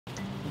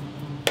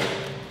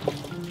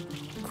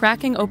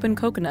Cracking open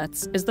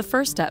coconuts is the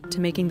first step to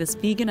making this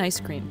vegan ice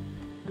cream.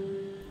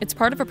 It's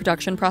part of a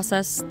production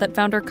process that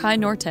founder Kai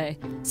Norte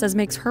says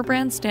makes her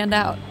brand stand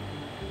out.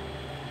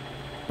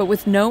 But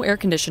with no air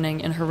conditioning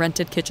in her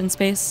rented kitchen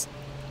space,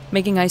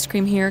 making ice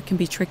cream here can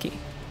be tricky.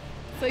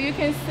 So you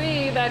can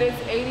see that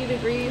it's 80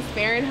 degrees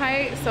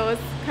Fahrenheit, so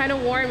it's kind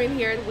of warm in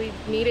here. We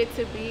need it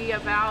to be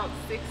about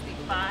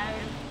 65.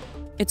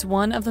 It's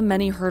one of the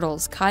many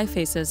hurdles Kai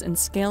faces in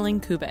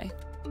scaling Kubé.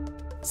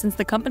 Since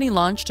the company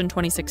launched in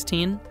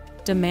 2016,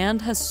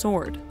 demand has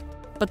soared.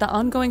 But the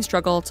ongoing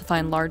struggle to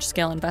find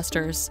large-scale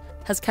investors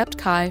has kept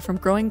Kai from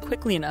growing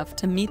quickly enough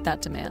to meet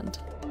that demand.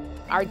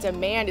 Our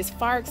demand is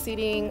far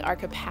exceeding our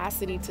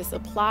capacity to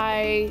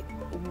supply.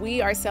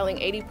 We are selling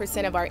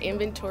 80% of our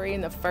inventory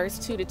in the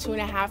first 2 to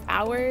 2.5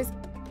 hours.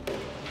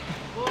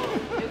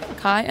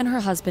 Kai and her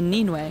husband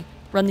Ninue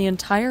run the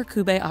entire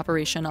Kubé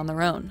operation on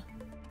their own,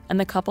 and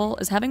the couple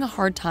is having a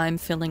hard time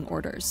filling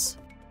orders.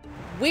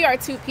 We are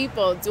 2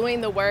 people doing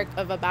the work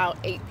of about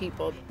 8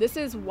 people. This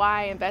is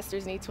why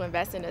investors need to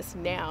invest in us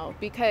now,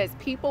 because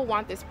people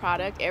want this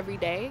product every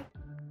day.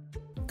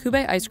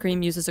 Kubé ice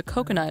cream uses a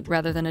coconut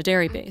rather than a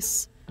dairy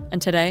base,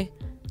 and today,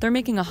 they're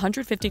making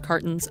 150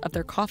 cartons of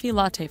their coffee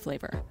latte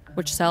flavor,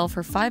 which sell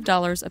for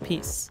 $5 a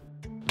piece.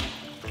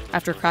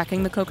 After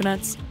cracking the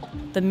coconuts,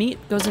 the meat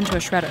goes into a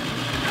shredder.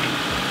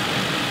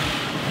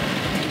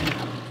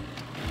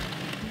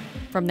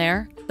 From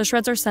there, the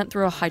shreds are sent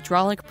through a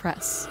hydraulic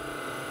press.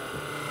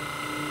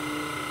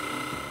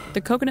 The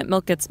coconut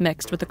milk gets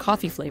mixed with the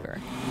coffee flavor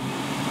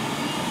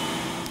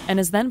and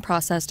is then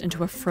processed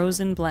into a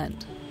frozen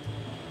blend.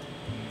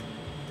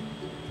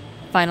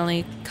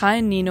 Finally, Kai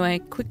and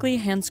Ninue quickly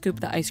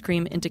hand-scoop the ice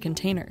cream into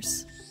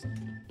containers.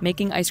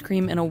 Making ice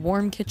cream in a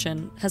warm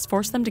kitchen has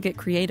forced them to get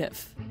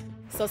creative.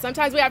 So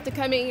sometimes we have to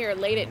come in here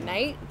late at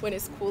night when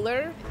it's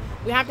cooler.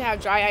 We have to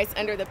have dry ice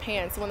under the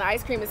pan. So when the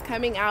ice cream is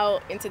coming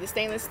out into the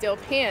stainless steel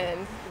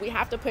pan, we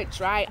have to put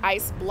dry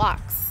ice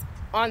blocks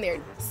on there.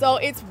 So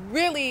it's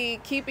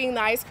really keeping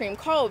the ice cream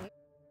cold.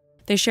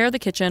 They share the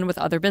kitchen with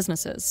other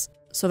businesses,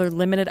 so their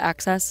limited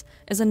access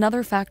is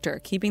another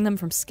factor keeping them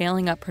from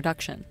scaling up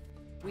production.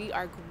 We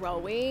are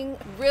growing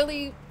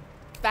really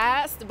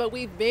fast, but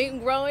we've been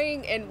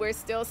growing and we're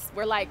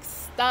like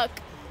stuck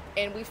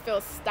and we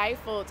feel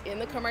stifled in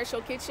the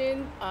commercial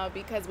kitchen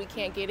because we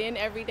can't get in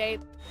every day.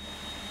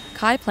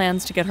 Kai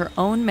plans to get her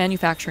own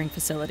manufacturing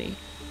facility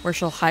where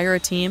she'll hire a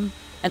team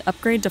and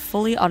upgrade to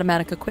fully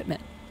automatic equipment.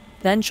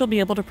 Then she'll be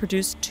able to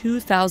produce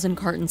 2,000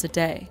 cartons a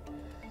day,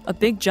 a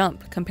big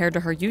jump compared to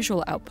her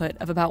usual output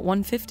of about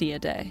 150 a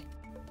day.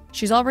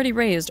 She's already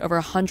raised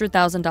over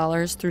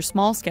 $100,000 through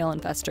small-scale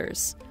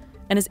investors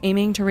and is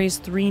aiming to raise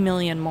 $3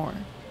 million more.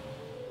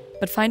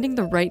 But finding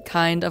the right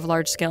kind of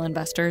large-scale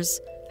investors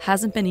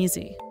hasn't been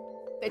easy.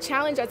 The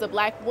challenge as a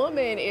Black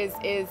woman is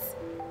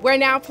we're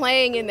now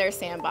playing in their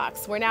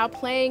sandbox. We're now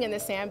playing in the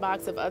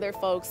sandbox of other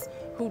folks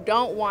who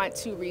don't want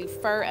to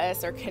refer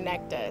us or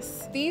connect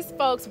us. These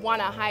folks want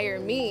to hire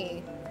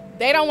me.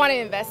 They don't want to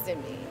invest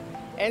in me.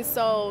 And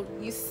so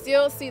you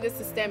still see the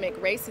systemic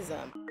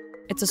racism.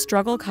 It's a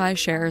struggle Kai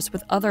shares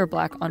with other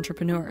Black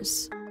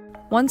entrepreneurs.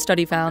 One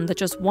study found that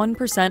just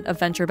 1% of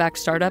venture-backed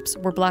startups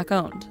were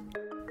Black-owned.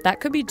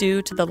 That could be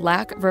due to the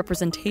lack of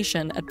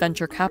representation at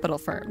venture capital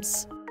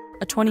firms.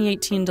 A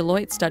 2018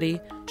 Deloitte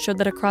study showed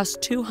that across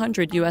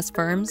 200 U.S.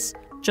 firms,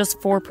 just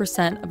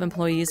 4% of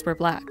employees were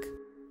Black.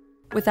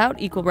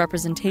 Without equal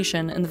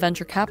representation in the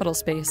venture capital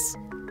space,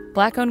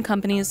 Black-owned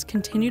companies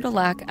continue to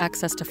lack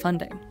access to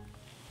funding.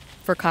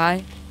 For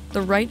Kai,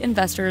 the right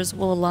investors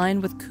will align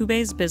with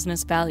Kubé's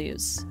business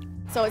values.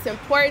 So it's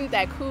important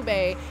that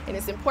Kubé, and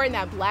it's important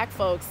that Black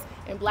folks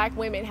and Black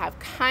women have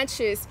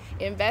conscious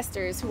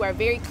investors who are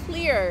very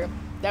clear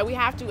that we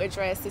have to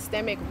address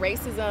systemic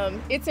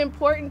racism. It's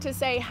important to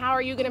say, how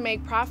are you going to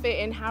make profit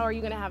and how are you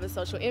going to have a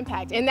social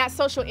impact? And that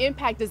social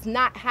impact does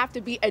not have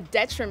to be a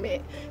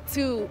detriment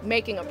to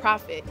making a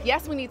profit.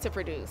 Yes, we need to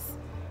produce,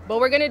 but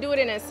we're going to do it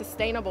in a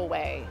sustainable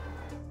way.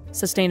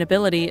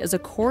 Sustainability is a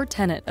core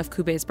tenet of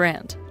Kubé's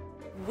brand.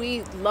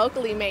 We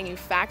locally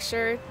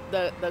manufacture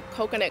the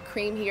coconut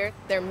cream here.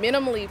 They're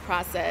minimally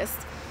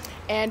processed,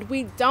 and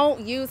we don't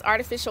use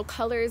artificial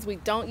colors. We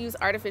don't use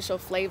artificial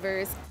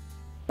flavors.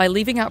 By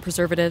leaving out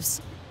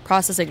preservatives,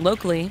 processing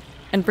locally,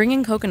 and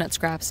bringing coconut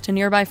scraps to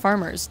nearby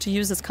farmers to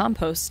use as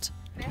compost.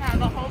 They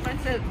have a whole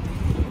bunch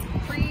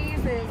of trees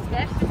and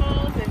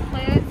vegetables and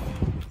plants.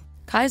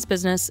 Kai's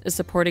business is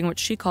supporting what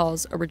she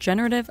calls a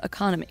regenerative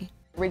economy.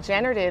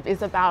 Regenerative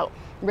is about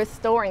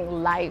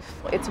restoring life.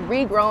 It's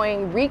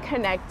regrowing,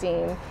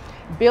 reconnecting,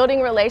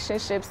 building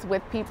relationships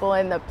with people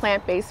in the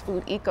plant-based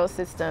food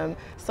ecosystem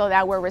so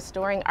that we're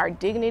restoring our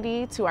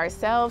dignity to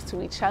ourselves,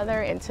 to each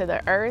other, and to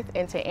the earth,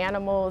 and to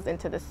animals, and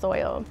to the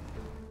soil.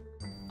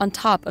 On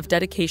top of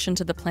dedication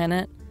to the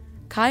planet,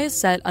 Kai is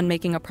set on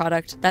making a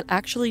product that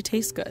actually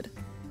tastes good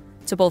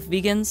to both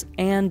vegans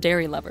and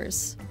dairy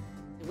lovers.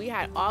 We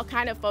had all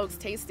kind of folks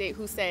taste it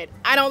who said,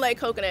 I don't like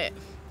coconut.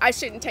 I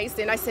shouldn't taste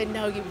it. And I said,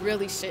 no, you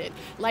really should.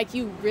 Like,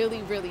 you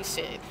really, really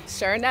should.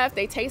 Sure enough,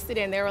 they tasted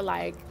it and they were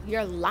like,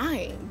 you're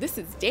lying. This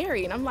is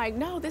dairy. And I'm like,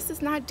 no, this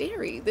is not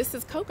dairy. This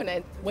is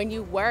coconut. When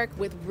you work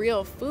with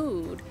real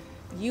food,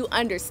 you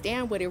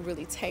understand what it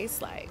really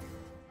tastes like.